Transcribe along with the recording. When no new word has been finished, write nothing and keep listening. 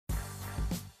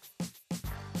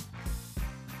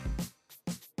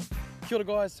Kia ora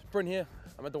guys, Bryn here.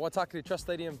 I'm at the Waitakere Trust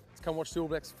Stadium to come watch the All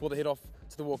Blacks before they head off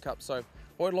to the World Cup. So,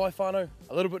 won't lie whānau,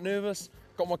 a little bit nervous,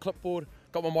 got my clipboard,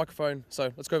 got my microphone,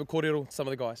 so let's go over kōrero to some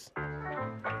of the guys.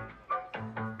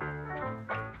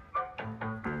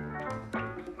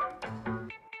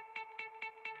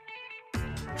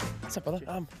 What's up,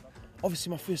 brother? Obviously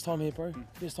my first time here, bro.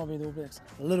 First time being the All Blacks.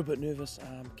 A little bit nervous.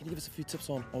 Can you give us a few tips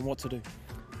on what to do?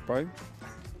 Bro,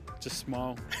 just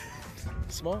smile.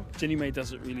 Smile? Jenny May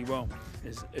does it really well.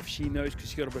 Is if she knows, because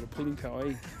she got a bit of pulling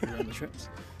power around the trips.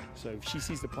 So if she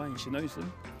sees the plane, she knows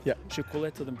them. Yeah. She'll call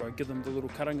out to them, bro. Give them the little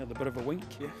karanga, the bit of a wink.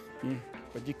 Yeah. Yeah.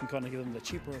 But you can kind of give them the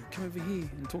cheap, bro. Come over here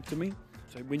and talk to me.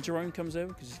 So when Jerome comes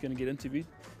over, because he's going to get interviewed,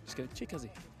 just go, chikazi.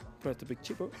 Put out the big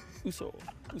chip, bro. Uso,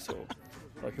 uso.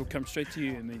 Like he'll come straight to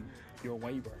you and then you're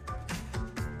away, bro.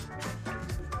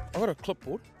 I've got a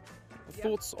clipboard.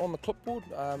 Thoughts on the clipboard?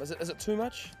 Is it too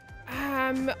much?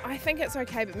 I think it's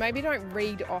okay, but maybe don't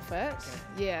read off it.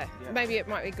 Okay. Yeah, maybe it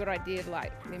might be a good idea to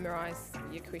like memorise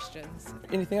your questions.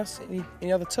 Anything else?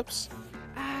 Any other tips?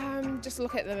 Just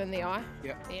look at them in the eye.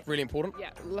 Yeah. Really important. Yeah,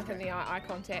 look in the eye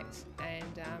contact,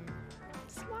 and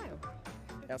smile.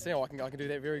 I see how I can do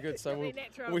that very good. So Really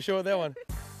natural. we'll show it that one.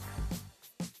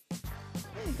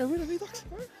 Go rid of me, Docs.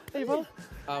 Hey, brother.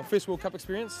 First World Cup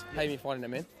experience. How are you finding it,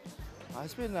 man?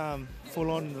 It's been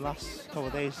full on the last couple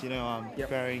of days,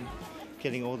 preparing,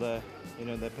 getting all the,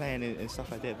 the plan and stuff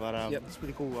like that. But it's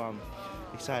pretty cool.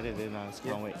 Excited and just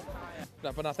can't wait.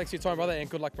 No, but thanks for your time, brother, and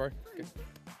good luck, bro. Good.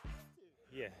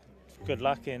 Yeah, good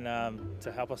luck and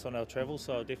to help us on our travels.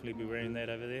 So I'll definitely be wearing that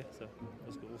over there. So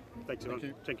that's good. Thank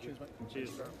you. Thank you.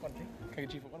 Cheers. One thing. Can I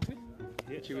get you for one, please?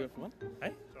 Yeah. Get you for one?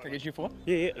 Hey? Can I get you for one?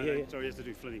 Yeah. Sorry, he has to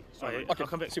do Flitty. Oh, Sorry. yeah. Okay, I'll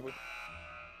come back. Super.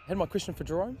 Had my question for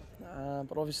Jerome,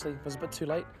 but obviously it was a bit too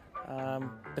late.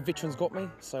 The veterans got me,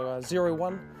 so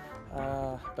 0-1.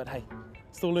 But hey,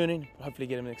 still learning. Hopefully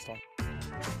get him next time.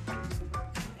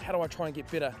 How do I try and get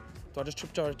better? Do I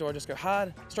just go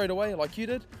hard straight away like you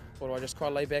did, or do I just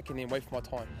quite lay back and then wait for my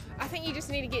time? I think you just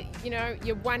need to get,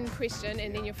 your one question,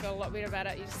 and then you'll feel a lot better about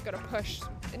it. You just got to push.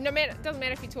 It doesn't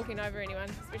matter if you're talking over anyone,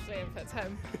 especially if it's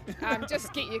him.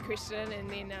 Just get your question, and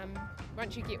then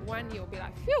once you get one, you'll be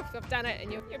like, phew, I've done it,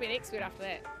 and you'll be an expert after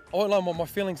that. I won't lie, my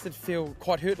feelings did feel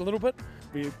quite hurt a little bit.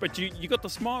 Yeah, but you got the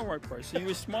smile right, bro. So you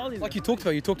were smiling. Like you talked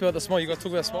about the smile. You got to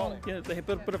talk about smiling. Yeah, they had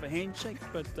a bit of a handshake,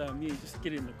 but just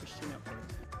getting the question out, bro.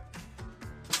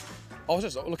 I was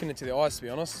just looking into the eyes, to be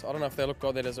honest. I don't know if they look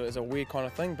like that as a weird kind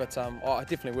of thing, but I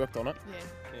definitely worked on it.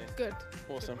 Yeah. Good.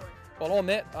 Awesome. Well, on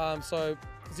that, so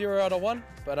 0 out of 1,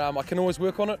 but I can always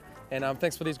work on it. And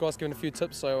thanks for these guys giving a few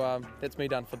tips. So that's me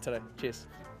done for today. Cheers.